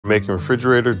Making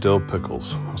refrigerator dill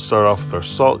pickles. We'll start off with our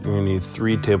salt. You're gonna need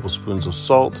 3 tablespoons of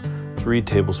salt, 3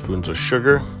 tablespoons of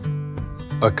sugar,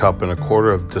 1.25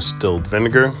 cups of distilled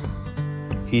vinegar.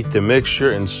 Heat the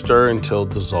mixture and stir until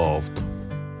dissolved.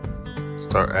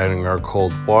 Start adding our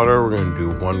cold water. We're gonna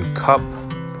do 1 cup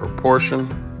per portion.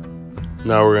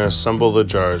 Now we're gonna assemble the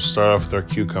jars. Start off with our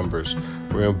cucumbers.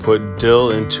 We're gonna put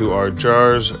dill into our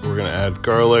jars. We're gonna add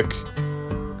garlic,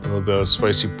 a little bit of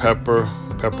spicy pepper,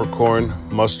 peppercorn,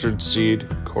 mustard seed,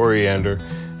 coriander,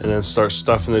 and then start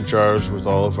stuffing the jars with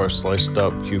all of our sliced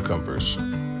up cucumbers.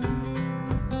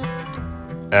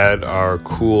 Add our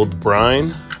cooled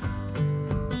brine.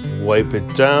 Wipe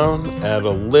it down, add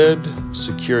a lid,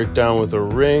 secure it down with a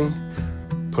ring,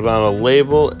 put on a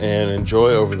label, and enjoy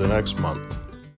over the next month.